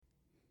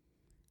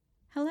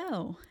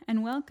Hello,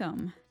 and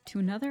welcome to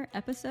another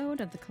episode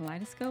of the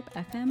Kaleidoscope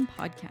FM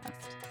podcast.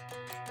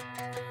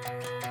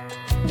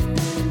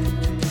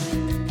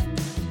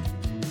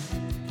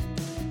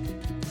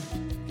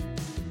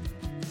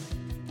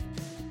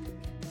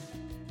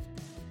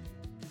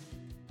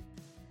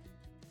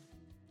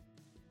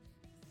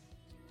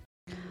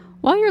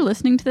 While you're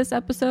listening to this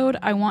episode,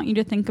 I want you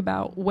to think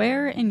about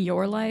where in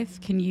your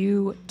life can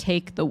you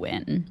take the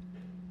win?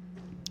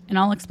 And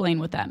I'll explain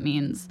what that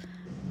means.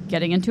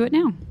 Getting into it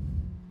now.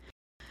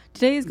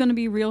 Today is going to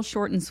be real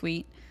short and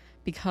sweet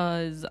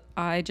because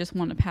I just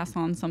want to pass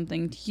on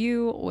something to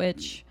you,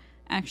 which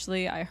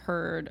actually I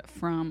heard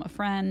from a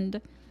friend,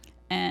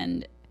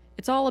 and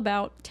it's all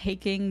about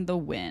taking the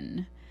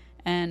win.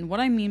 And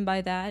what I mean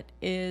by that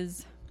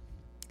is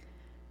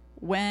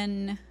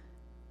when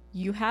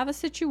you have a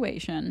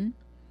situation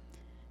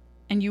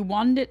and you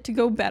wanted it to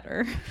go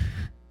better,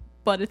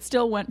 but it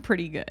still went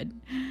pretty good.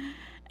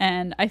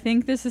 And I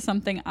think this is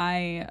something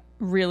I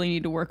really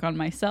need to work on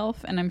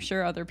myself, and I'm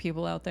sure other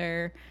people out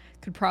there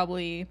could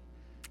probably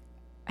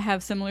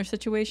have similar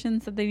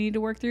situations that they need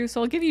to work through. So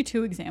I'll give you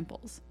two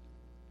examples.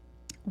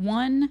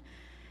 One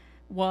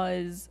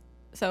was,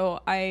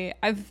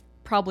 I've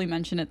probably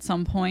mentioned at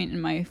some point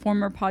in my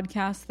former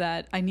podcast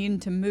that I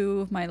needed to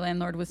move. My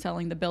landlord was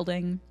selling the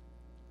building.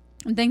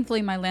 And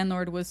thankfully, my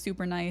landlord was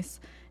super nice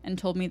and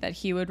told me that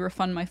he would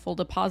refund my full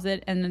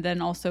deposit and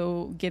then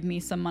also give me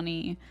some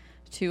money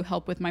to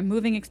help with my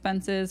moving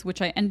expenses,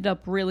 which I ended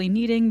up really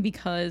needing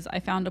because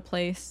I found a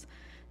place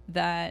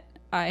that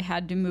I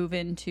had to move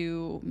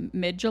into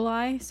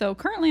mid-July. So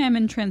currently I'm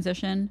in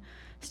transition,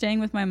 staying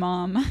with my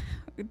mom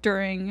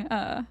during,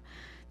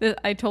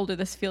 I told her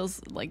this feels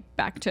like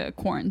back to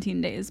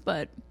quarantine days,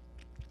 but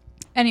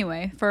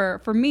anyway,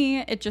 for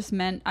me, it just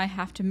meant I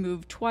have to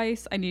move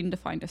twice. I needed to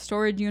find a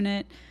storage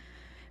unit,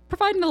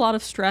 providing a lot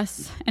of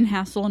stress and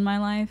hassle in my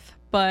life.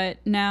 But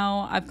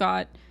now I've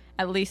got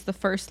at least the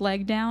first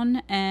leg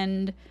down,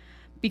 and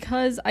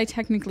because I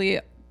technically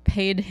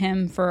paid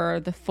him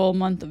for the full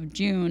month of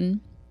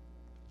June,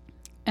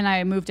 and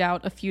I moved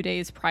out a few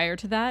days prior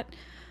to that,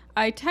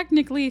 I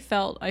technically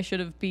felt I should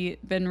have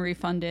been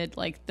refunded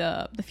like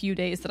the few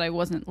days that I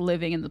wasn't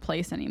living in the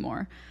place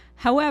anymore.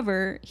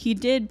 However, he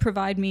did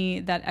provide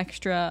me that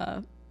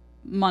extra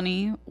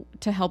money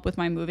to help with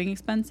my moving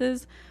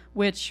expenses,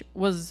 which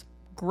was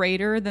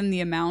greater than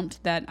the amount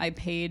that I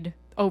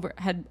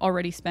had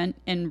already spent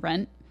in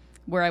rent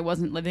where I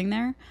wasn't living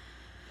there.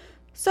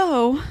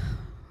 So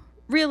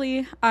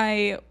really,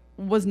 I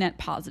was net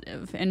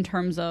positive in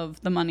terms of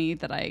the money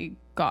that I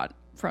got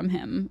from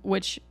him,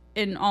 which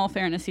in all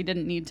fairness, he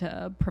didn't need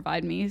to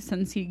provide me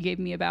since he gave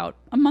me about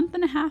a month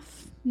and a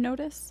half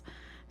notice.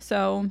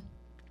 So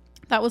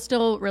that was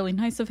still really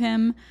nice of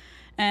him.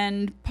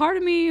 And part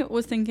of me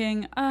was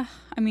thinking, I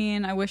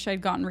wish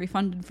I'd gotten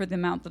refunded for the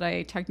amount that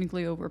I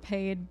technically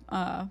overpaid.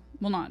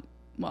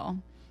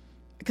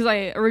 Because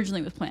I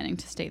originally was planning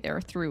to stay there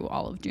through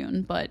all of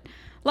June, but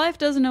life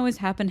doesn't always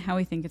happen how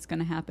we think it's going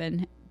to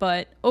happen.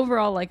 But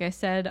overall, like I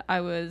said,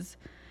 I was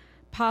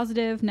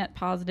net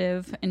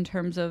positive in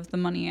terms of the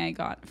money I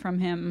got from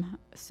him.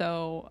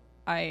 So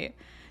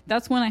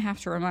that's when I have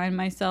to remind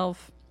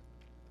myself,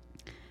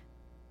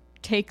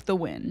 take the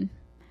win.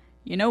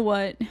 You know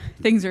what?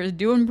 Things are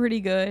doing pretty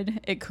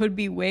good. It could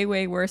be way,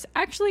 way worse.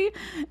 Actually,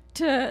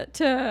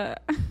 to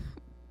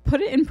put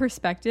it in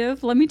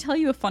perspective, let me tell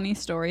you a funny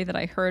story that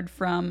I heard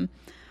from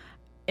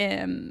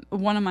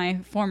one of my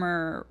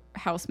former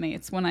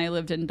housemates when I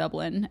lived in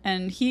Dublin,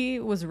 and he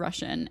was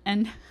Russian,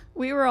 and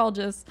we were all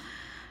just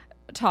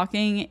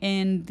talking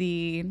in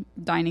the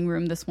dining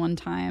room this one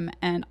time,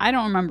 and I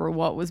don't remember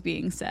what was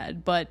being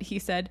said, but he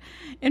said,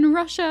 in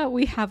Russia,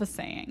 we have a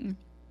saying.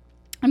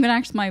 I'm gonna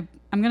ask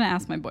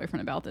my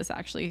boyfriend about this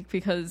actually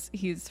because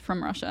he's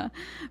from Russia,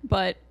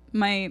 but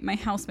my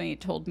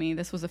housemate told me,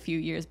 this was a few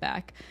years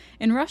back,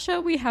 in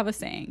Russia we have a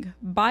saying,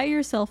 buy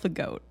yourself a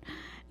goat.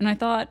 And I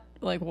thought,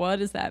 like, what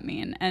does that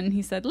mean? And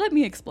he said, let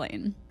me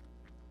explain.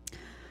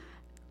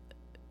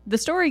 The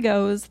story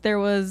goes, there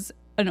was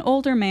an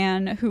older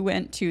man who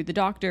went to the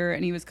doctor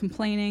and he was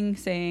complaining,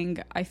 saying,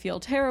 I feel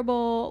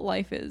terrible,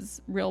 life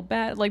is real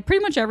bad, like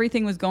pretty much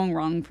everything was going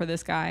wrong for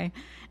this guy.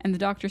 And the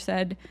doctor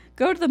said,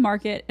 go to the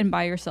market and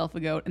buy yourself a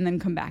goat and then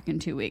come back in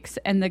 2 weeks.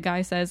 And the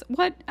guy says,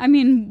 what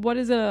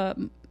is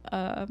a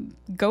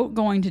goat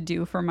going to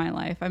do for my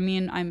life?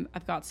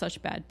 I've got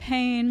such bad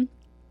pain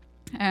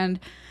and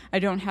I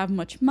don't have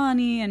much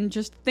money, and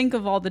just think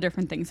of all the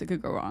different things that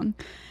could go wrong.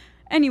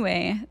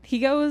 Anyway, he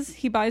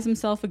buys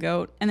himself a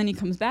goat, and then he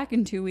comes back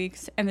in 2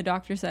 weeks, and the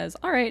doctor says,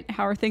 all right,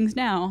 how are things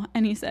now?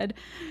 And he said,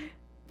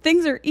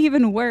 things are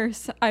even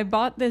worse. I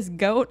bought this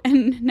goat,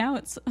 and now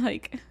it's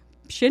like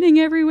shitting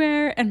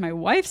everywhere, and my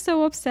wife's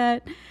so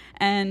upset,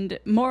 and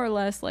more or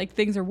less, like,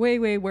 things are way,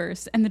 way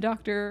worse. And the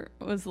doctor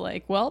was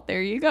like, well,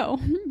 there you go.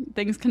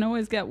 Things can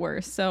always get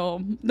worse.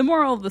 So the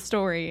moral of the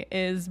story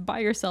is buy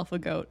yourself a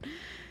goat,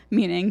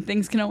 meaning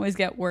things can always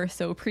get worse,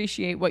 so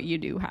appreciate what you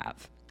do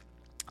have.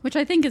 Which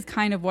I think is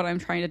kind of what I'm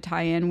trying to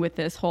tie in with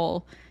this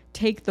whole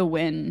take the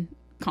win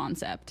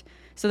concept.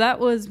 So that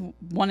was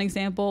one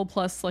example,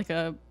 plus like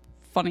a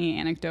funny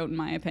anecdote in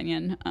my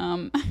opinion.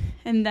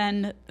 And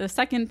then the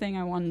second thing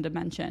I wanted to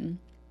mention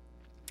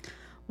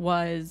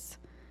was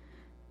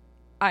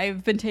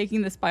I've been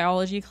taking this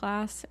biology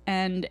class,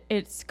 and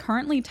it's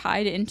currently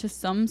tied into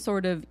some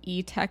sort of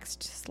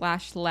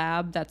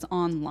e-text/lab that's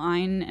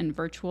online and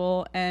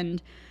virtual,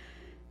 and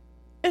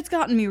it's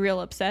gotten me real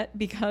upset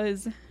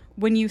because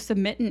when you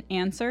submit an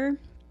answer,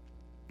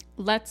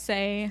 let's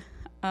say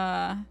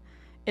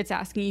it's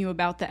asking you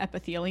about the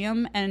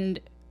epithelium, and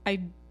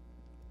I'm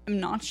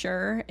not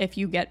sure if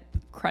you get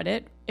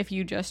credit if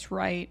you just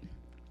write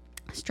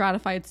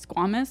stratified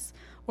squamous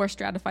or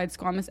stratified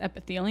squamous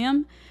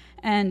epithelium,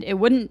 and it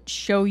wouldn't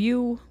show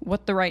you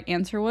what the right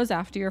answer was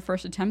after your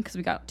first attempt because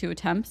we got 2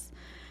 attempts.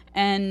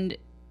 And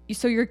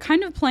so you're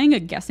kind of playing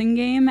a guessing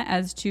game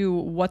as to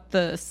what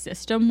the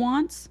system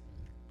wants.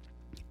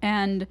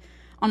 And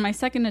on my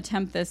second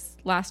attempt, this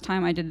last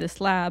time I did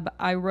this lab,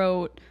 I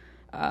wrote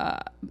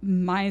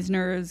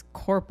Meissner's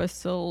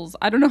corpuscles.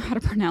 I don't know how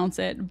to pronounce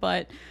it,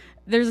 but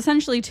there's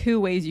essentially 2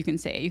 ways you can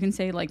say it. You can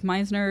say like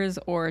Meissner's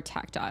or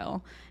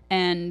tactile.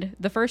 And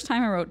the first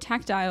time I wrote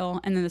tactile,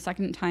 and then the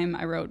second time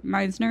I wrote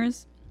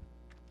Meissner's.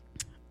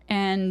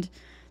 And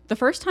the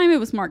first time it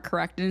was marked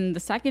correct, and the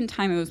second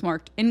time it was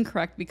marked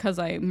incorrect because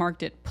I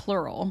marked it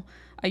plural.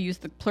 I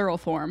used the plural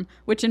form,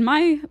 which in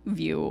my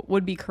view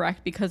would be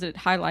correct because it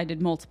highlighted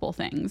multiple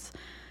things.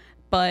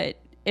 But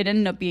it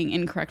ended up being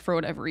incorrect for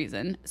whatever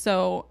reason.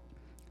 So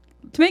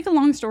to make a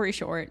long story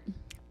short,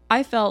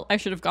 I felt I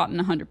should have gotten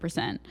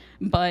 100%,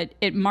 but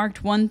it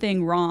marked one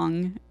thing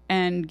wrong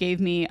and gave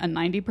me a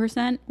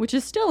 90%, which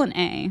is still an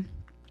A.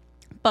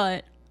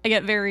 But I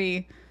get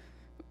very,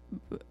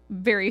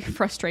 very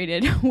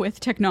frustrated with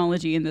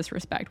technology in this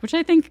respect, which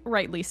I think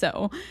rightly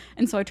so.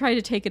 And so I tried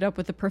to take it up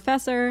with the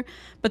professor,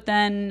 but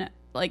then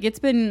like it's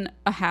been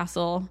a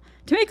hassle.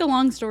 To make a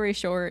long story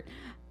short,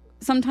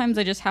 sometimes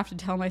I just have to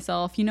tell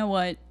myself, you know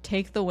what,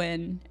 take the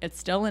win. It's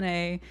still an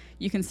A.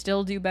 You can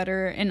still do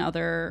better in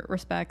other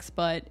respects,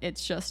 but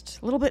it's just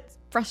a little bit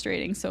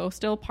frustrating. So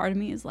still part of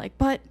me is like,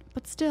 but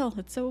still,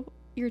 it's so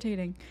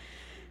irritating.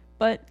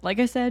 But like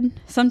I said,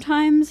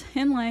 sometimes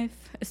in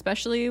life,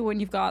 especially when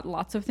you've got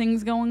lots of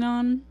things going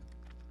on,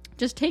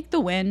 just take the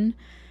win.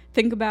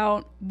 Think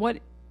about what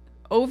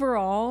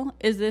overall,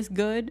 is this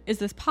good? Is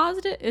this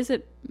positive? Is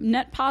it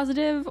net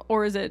positive,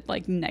 or is it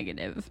like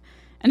negative?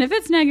 And if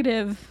it's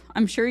negative,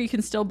 I'm sure you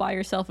can still buy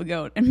yourself a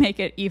goat and make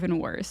it even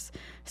worse.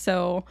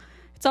 So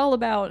it's all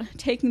about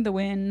taking the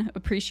win,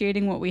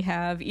 appreciating what we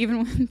have,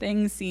 even when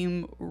things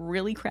seem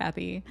really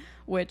crappy,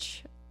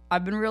 which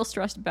I've been real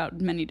stressed about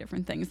many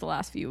different things the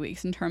last few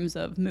weeks in terms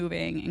of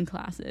moving and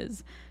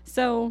classes.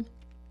 So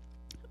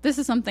this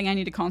is something I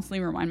need to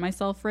constantly remind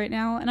myself right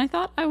now, and I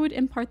thought I would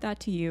impart that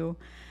to you.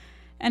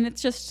 And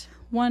it's just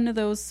one of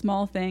those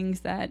small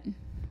things that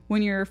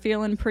when you're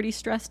feeling pretty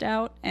stressed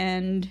out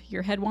and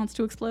your head wants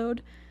to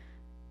explode,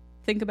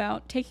 think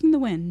about taking the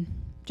win.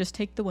 Just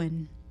take the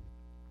win.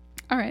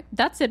 All right,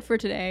 that's it for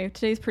today.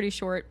 Today's pretty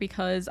short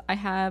because I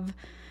have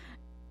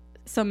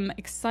some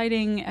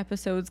exciting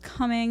episodes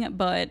coming,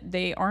 but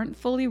they aren't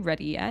fully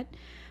ready yet.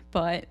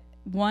 But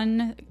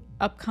one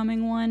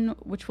upcoming one,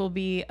 which will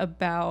be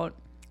about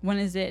when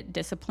is it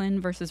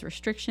discipline versus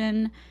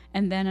restriction,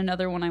 and then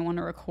another one I want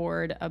to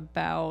record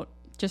about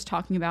just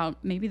talking about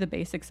maybe the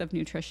basics of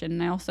nutrition.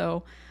 And I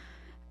also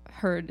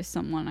heard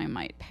someone I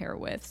might pair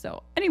with.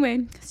 So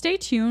anyway, stay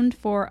tuned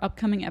for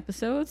upcoming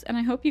episodes, and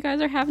I hope you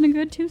guys are having a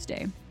good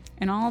Tuesday,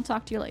 and I'll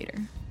talk to you later.